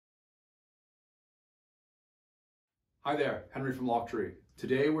Hi there, Henry from Lochtree.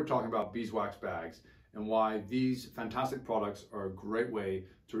 Today we're talking about beeswax bags and why these fantastic products are a great way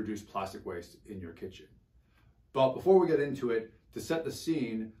to reduce plastic waste in your kitchen. But before we get into it, to set the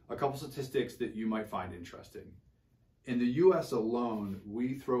scene, a couple statistics that you might find interesting. In the US alone,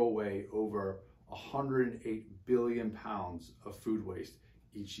 we throw away over 108 billion pounds of food waste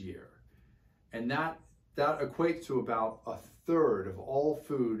each year. And that equates to about a third of all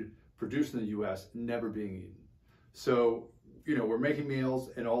food produced in the US never being eaten. So, we're making meals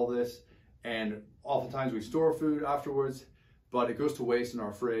and all this, and oftentimes we store food afterwards, but it goes to waste in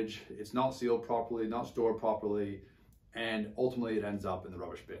our fridge. It's not sealed properly, not stored properly, and ultimately it ends up in the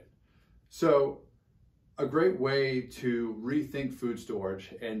rubbish bin. So a great way to rethink food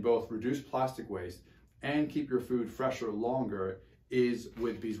storage and both reduce plastic waste and keep your food fresher longer is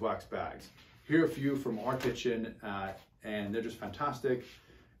with beeswax bags. Here are a few from our kitchen, and they're just fantastic.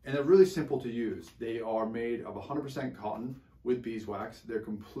 And they're really simple to use. They are made of 100% cotton with beeswax. They're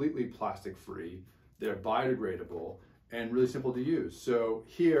completely plastic free. They're biodegradable and really simple to use. So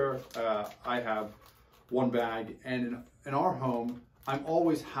here I have one bag, and in our home, I'm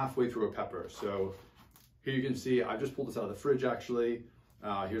always halfway through a pepper. So here you can see, I just pulled this out of the fridge actually.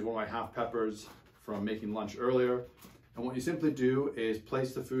 Here's one of my half peppers from making lunch earlier. And what you simply do is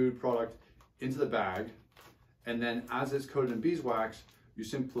place the food product into the bag, and then as it's coated in beeswax, you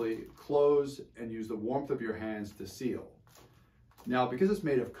simply close and use the warmth of your hands to seal. Now, because it's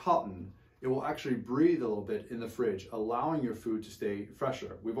made of cotton, it will actually breathe a little bit in the fridge, allowing your food to stay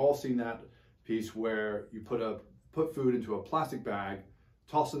fresher. We've all seen that piece where you put food into a plastic bag,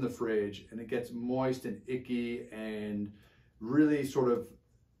 toss in the fridge, and it gets moist and icky and really sort of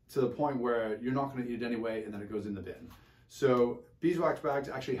to the point where you're not going to eat it anyway, and then it goes in the bin. So beeswax bags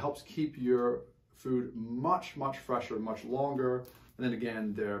actually helps keep your food much fresher, much longer. And then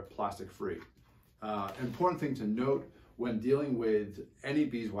again, they're plastic free. Important thing to note when dealing with any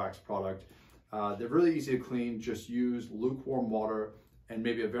beeswax product, they're really easy to clean. Just use lukewarm water and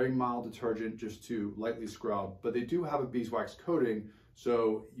maybe a very mild detergent just to lightly scrub. But they do have a beeswax coating,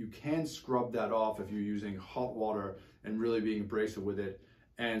 so you can scrub that off if you're using hot water and really being abrasive with it.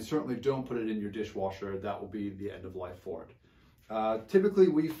 And certainly don't put it in your dishwasher. That will be the end of life for it. Typically,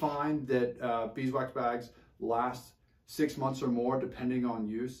 we find that beeswax bags last 6 months or more, depending on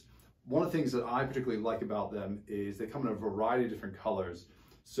use. One of the things that I particularly like about them is they come in a variety of different colors.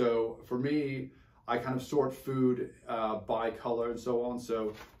 So for me, I kind of sort food by color and so on.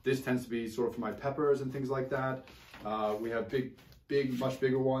 So this tends to be sort of for my peppers and things like that. We have much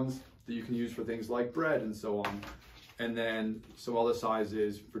bigger ones that you can use for things like bread and so on. And then some other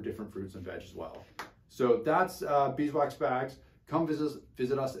sizes for different fruits and veg as well. So that's beeswax bags. Come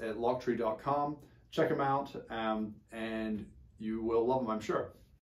visit us at lochtree.com. Check them out, and you will love them, I'm sure.